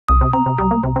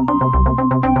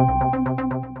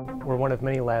one of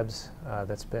many labs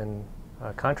that's been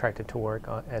contracted to work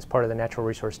as part of the natural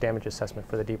resource damage assessment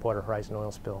for the Deepwater Horizon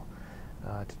oil spill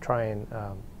to try and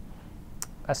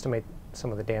estimate some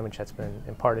of the damage that's been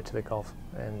imparted to the Gulf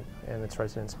and its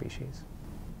resident species.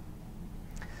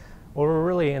 Well, we're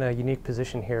really in a unique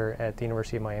position here at the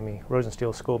University of Miami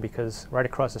Rosenstiel School because right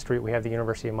across the street we have the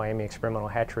University of Miami Experimental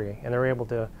Hatchery, and they're able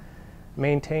to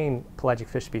maintain pelagic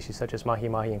fish species such as mahi,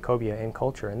 and cobia in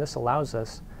culture, and this allows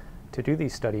us to do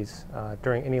these studies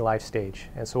during any life stage.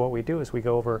 And so what we do is we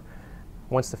go over,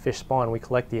 once the fish spawn, we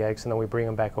collect the eggs and then we bring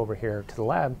them back over here to the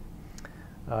lab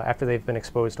after they've been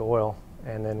exposed to oil,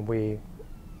 and then we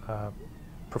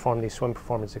perform these swim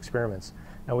performance experiments.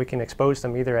 Now we can expose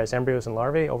them either as embryos and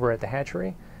larvae over at the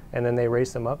hatchery, and then they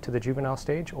raise them up to the juvenile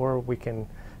stage, or we can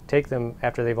take them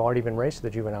after they've already been raised to the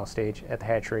juvenile stage at the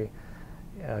hatchery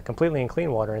completely in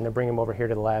clean water, and then bring them over here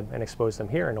to the lab and expose them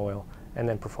here in oil, and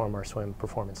then perform our swim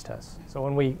performance tests. So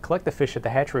when we collect the fish at the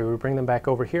hatchery, we bring them back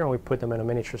over here and we put them in a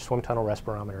miniature swim tunnel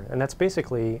respirometer, and that's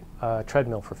basically a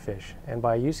treadmill for fish. And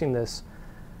by using this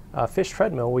fish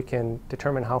treadmill, we can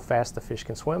determine how fast the fish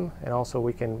can swim, and also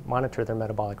we can monitor their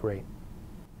metabolic rate.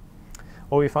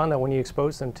 Well, we found that when you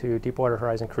expose them to Deepwater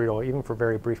Horizon crude oil, even for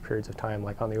very brief periods of time,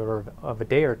 like on the order of a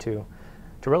day or two,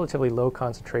 to relatively low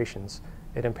concentrations,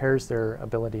 it impairs their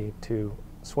ability to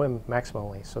swim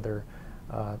maximally. So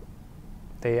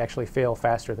they actually fail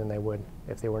faster than they would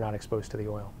if they were not exposed to the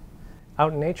oil.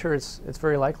 Out in nature, it's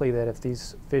very likely that if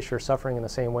these fish are suffering in the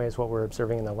same way as what we're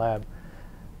observing in the lab,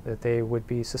 that they would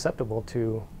be susceptible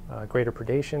to greater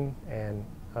predation and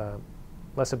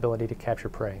less ability to capture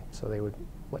prey. So they would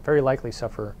very likely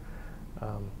suffer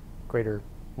greater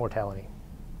mortality.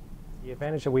 The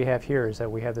advantage that we have here is that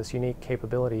we have this unique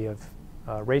capability of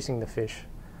raising the fish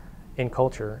in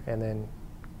culture and then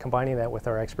combining that with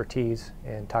our expertise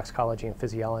in toxicology and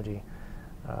physiology.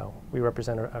 We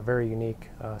represent a very unique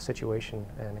situation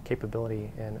and a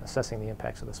capability in assessing the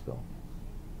impacts of the spill.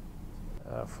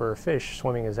 For fish,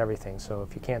 swimming is everything. So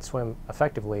if you can't swim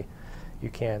effectively, you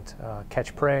can't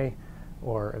catch prey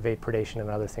or evade predation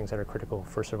and other things that are critical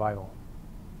for survival.